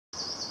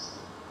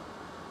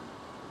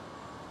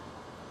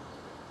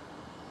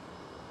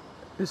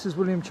This is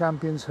William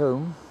Champion's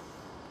home,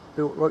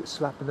 built right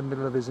slap in the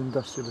middle of his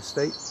industrial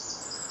estate.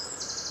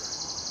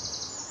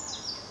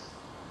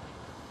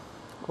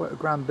 Quite a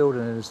grand building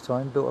in his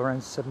time, built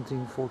around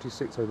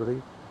 1746 I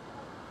believe.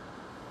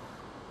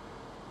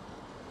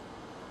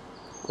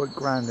 Quite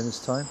grand in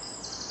his time.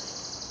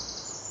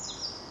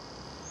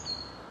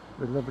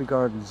 With lovely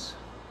gardens.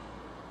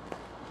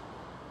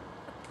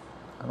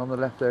 And on the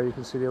left there you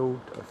can see the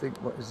old, I think,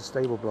 what is the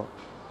stable block.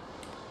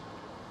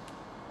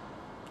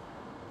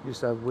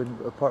 Used to have,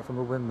 apart from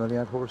a windmill, he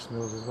had horse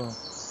mills as well.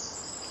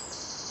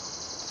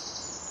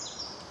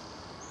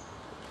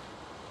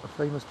 A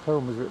famous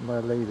poem was written by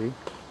a lady.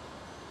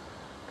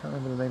 Can't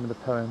remember the name of the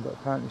poem, but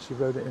apparently she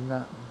wrote it in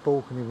that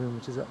balcony room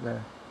which is up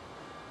there,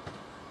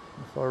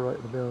 on the far right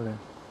of the building.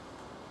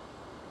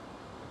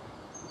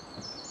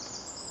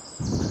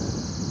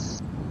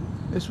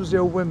 This was the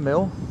old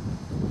windmill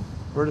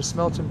where the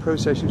smelting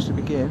process used to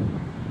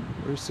begin.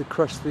 We used to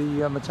crush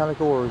the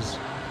metallic ores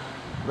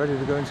ready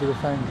to go into the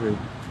foundry.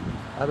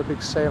 I had a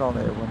big sale on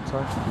it at one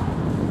time.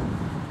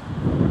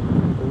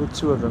 There were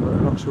two of them, but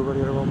I'm not sure where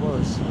the other one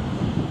was.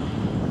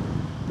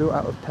 Built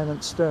out of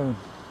Pennant stone,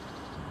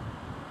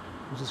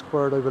 which is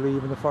quarried, I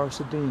believe, in the Forest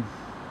of Dean.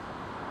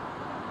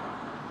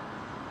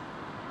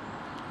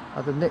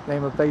 Had the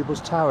nickname of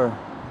Babel's Tower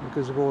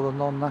because of all the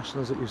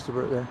non-nationals that used to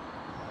work there.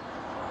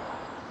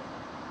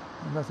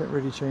 And nothing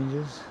really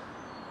changes.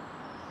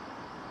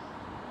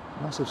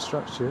 Massive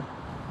structure.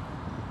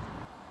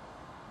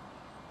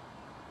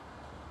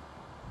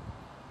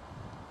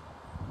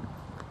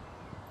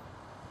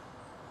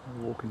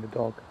 I'm walking the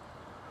dog.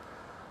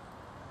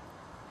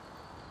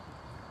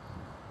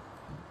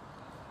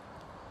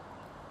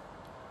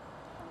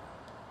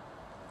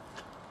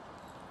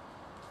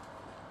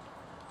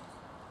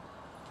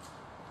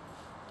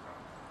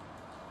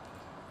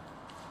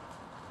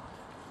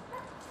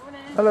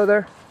 Morning. Hello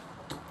there.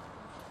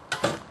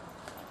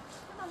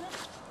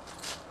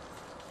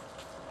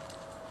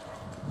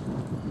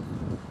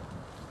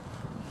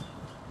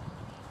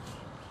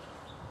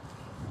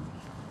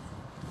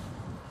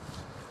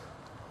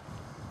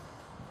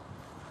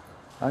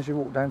 As you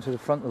walk down to the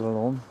front of the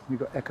lawn, you've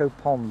got Echo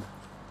Pond.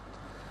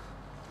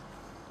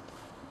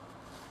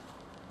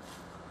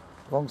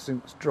 Long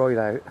since dried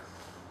out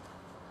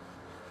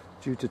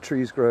due to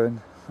trees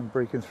growing and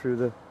breaking through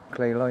the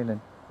clay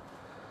lining.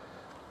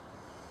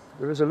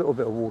 There is a little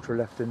bit of water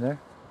left in there,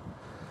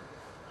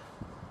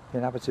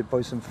 inhabited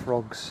by some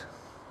frogs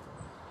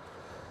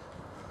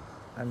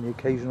and the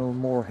occasional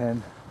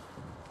moorhen.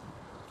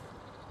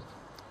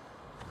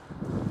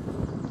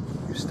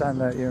 You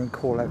stand out here and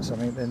call out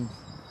something, then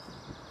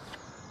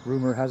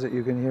rumour has it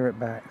you can hear it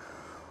back,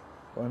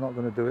 but I'm not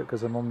going to do it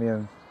because I'm on my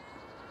own,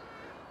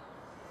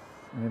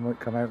 and they might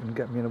come out and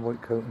get me in a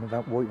white coat and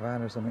a white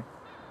van or something,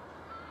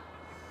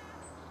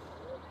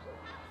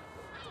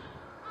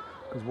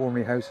 because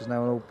Warmley House is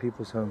now an old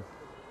people's home.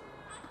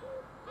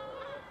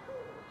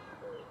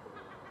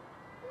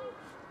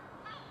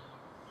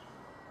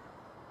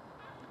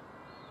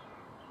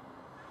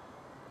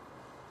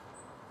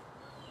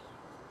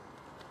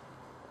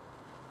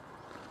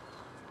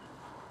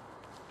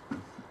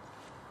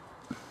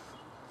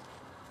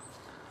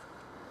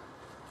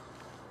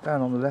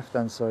 Down on the left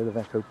hand side of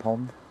Echo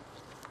Pond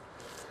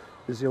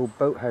is the old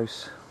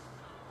boathouse.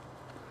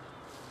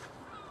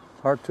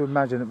 Hard to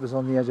imagine it was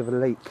on the edge of a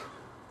lake,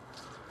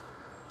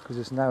 because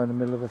it's now in the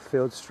middle of a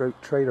field stroke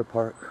trailer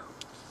park,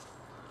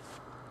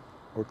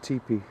 or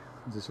teepee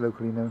as it's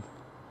locally known.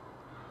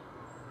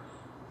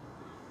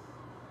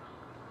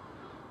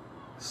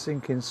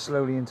 Sinking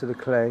slowly into the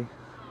clay.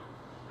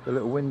 The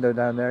little window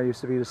down there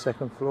used to be the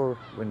second floor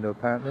window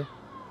apparently,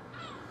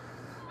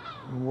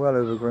 and well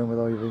overgrown with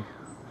ivy.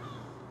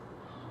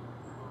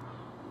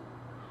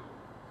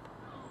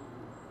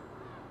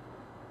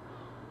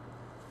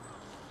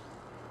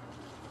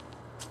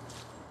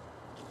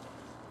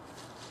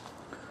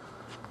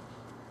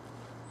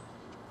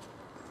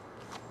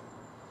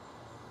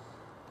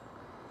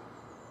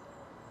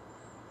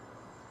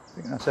 I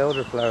think that's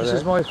elderflower there. This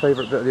is my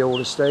favourite bit of the old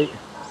estate,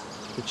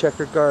 the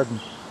checkered garden.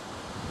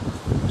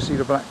 You see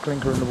the black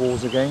clinker in the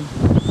walls again,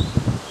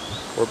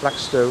 or black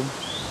stone.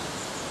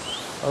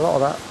 A lot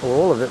of that, or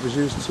all of it, was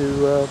used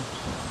to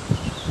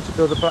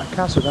build a black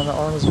castle down at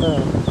Arnold's Vale.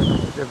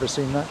 Have you ever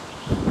seen that?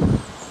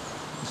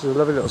 This is a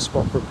lovely little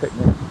spot for a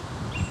picnic.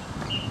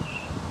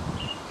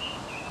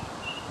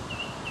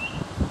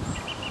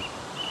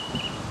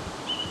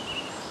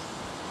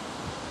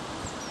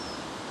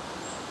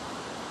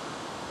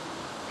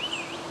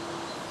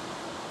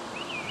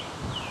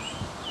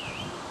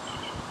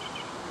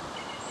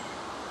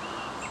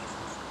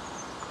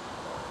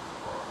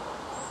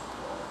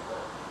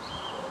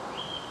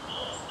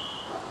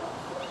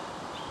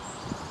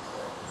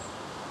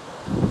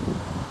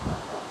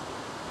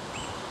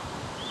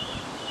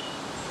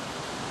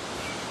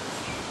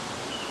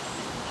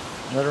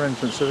 Another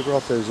entrance to the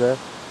grottos there.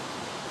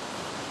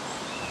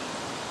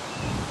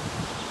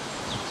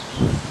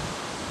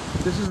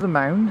 This is the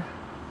mound.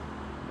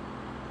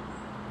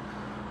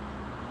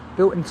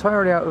 Built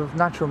entirely out of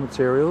natural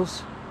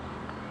materials.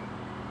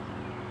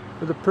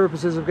 for the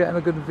purposes of getting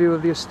a good view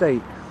of the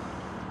estate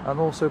and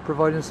also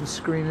providing some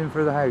screening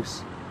for the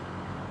house.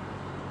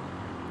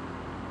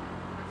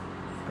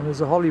 And there's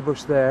a holly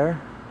bush there,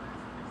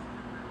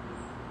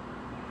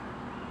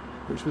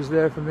 which was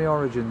there from the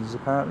origins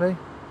apparently.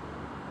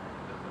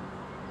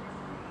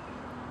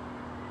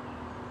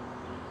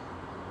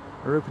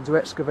 We're hoping to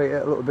excavate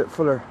it a little bit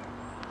fuller,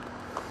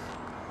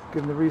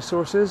 given the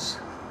resources.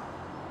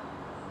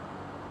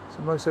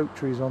 Some nice oak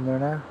trees on there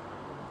now.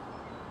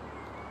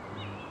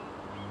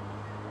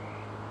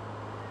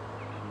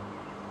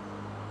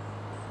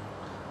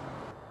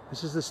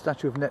 This is the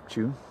statue of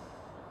Neptune,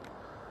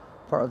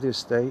 part of the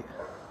estate,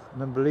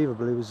 and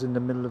unbelievably was in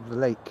the middle of the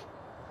lake.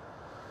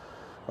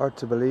 Hard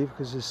to believe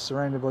because it's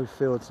surrounded by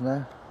fields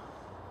now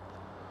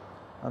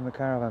and the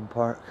caravan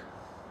park.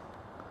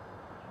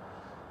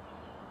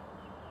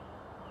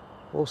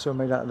 Also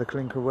made out of the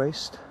clinker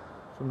waste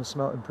from the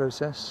smelting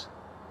process.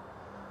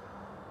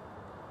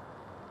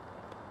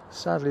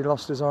 Sadly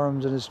lost his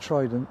arms and his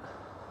trident.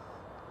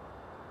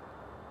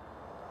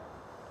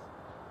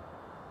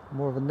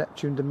 More of a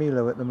Neptune de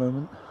Milo at the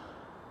moment.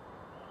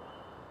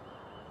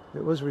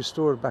 It was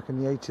restored back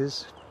in the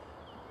 80s,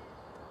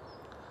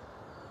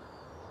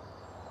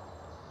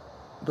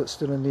 but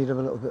still in need of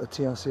a little bit of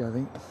TLC, I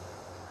think.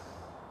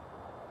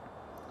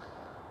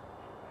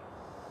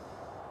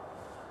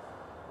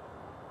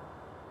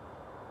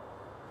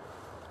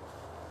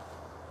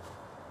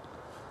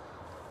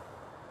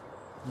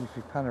 And if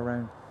you pan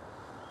around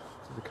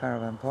to the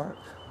caravan park,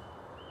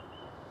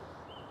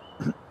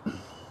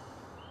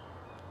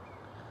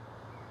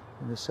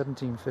 in the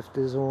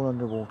 1750s, all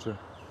underwater.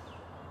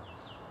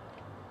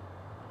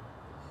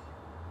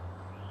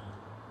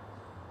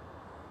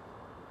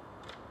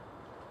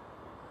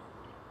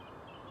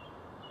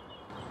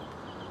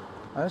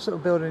 And this little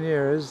building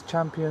here is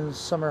Champion's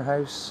Summer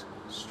House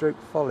stroke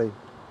Folly.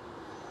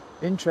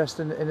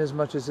 Interesting in as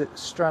much as it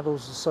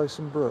straddles the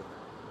Syson Brook.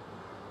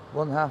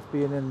 One half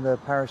being in the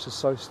parish of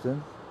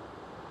Syston,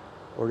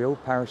 or the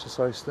old parish of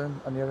Syston,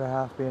 and the other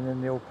half being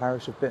in the old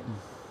parish of Bitton.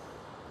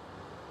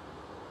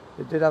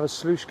 It did have a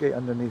sluice gate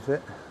underneath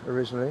it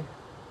originally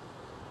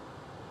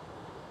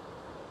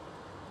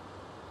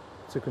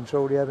to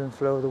control the ebb and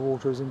flow of the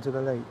waters into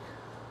the lake.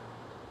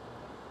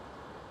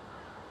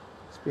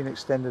 It's been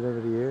extended over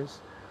the years,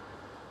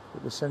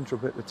 but the central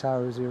bit, the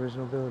tower, is the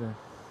original building.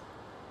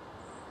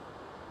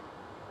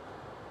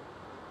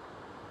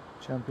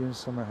 Champion's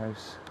Summer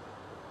House.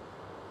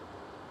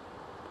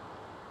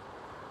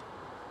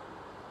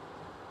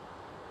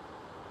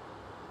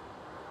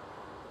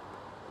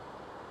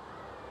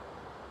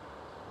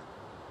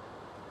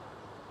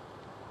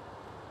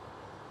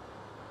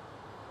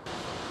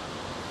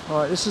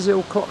 Alright, this is the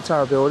old clock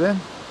tower building.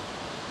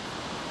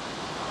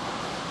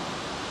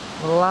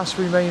 One of the last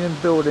remaining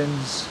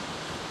buildings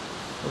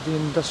of the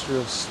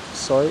industrial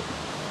site.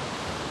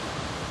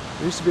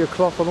 There used to be a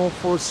clock on all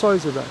four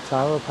sides of that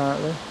tower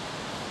apparently.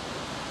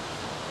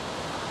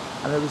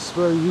 And it was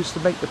where we used to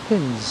make the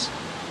pins.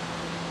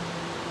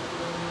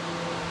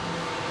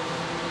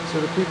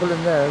 So the people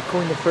in there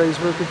coined the phrase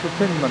working for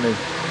pin money.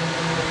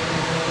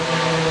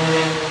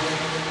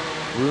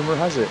 Rumour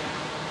has it.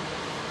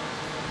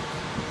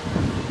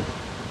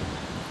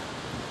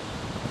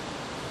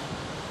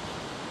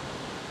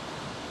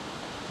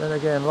 Then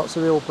again, lots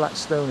of the old black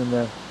stone in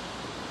there.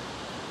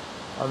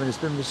 I mean, it's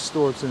been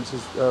restored since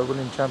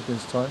William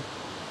Champion's time,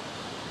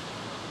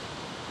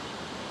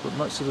 but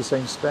much to the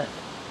same spec.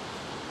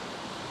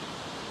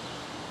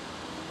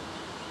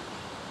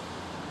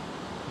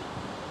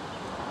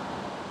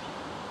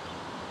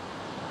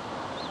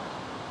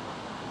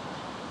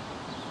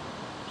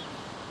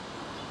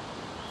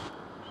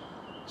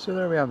 So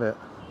there we have it,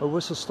 a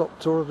whistle-stop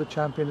tour of the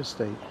Champion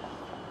estate.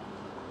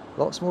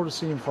 Lots more to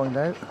see and find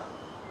out.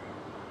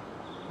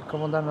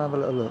 Come on down and have a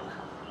little look.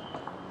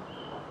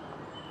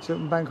 It's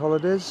open bank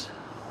holidays.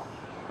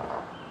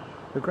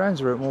 The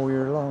grounds are open all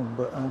year long,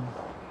 but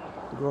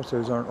the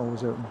grottos aren't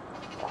always open.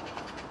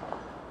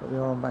 But they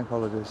are on bank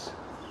holidays.